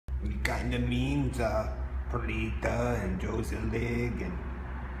You kinda means Perlita and Joselig and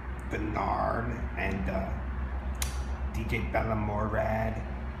Bernard and DJ Bellamorad.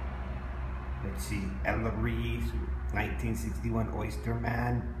 Let's see, Ella Reeves, 1961 Oyster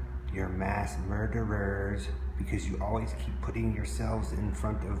Man. You're mass murderers because you always keep putting yourselves in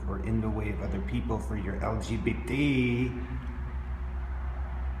front of or in the way of other people for your LGBT.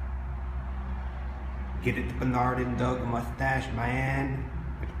 Get it to Bernard and Doug mustache, man.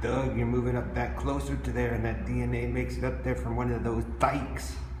 If Doug, you're moving up that closer to there and that DNA makes it up there from one of those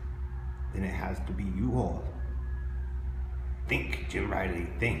dykes, then it has to be you all. Think, Jim Riley,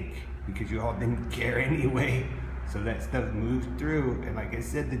 think. Because you all didn't care anyway. So that stuff moved through. And like I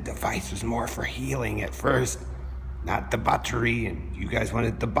said, the device was more for healing at first, not debauchery. And you guys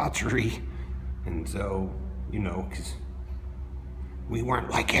wanted debauchery. And so, you know, because we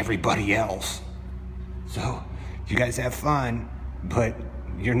weren't like everybody else. So you guys have fun, but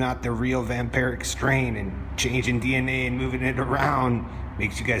you're not the real vampiric strain, and changing DNA and moving it around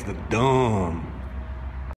makes you guys look dumb.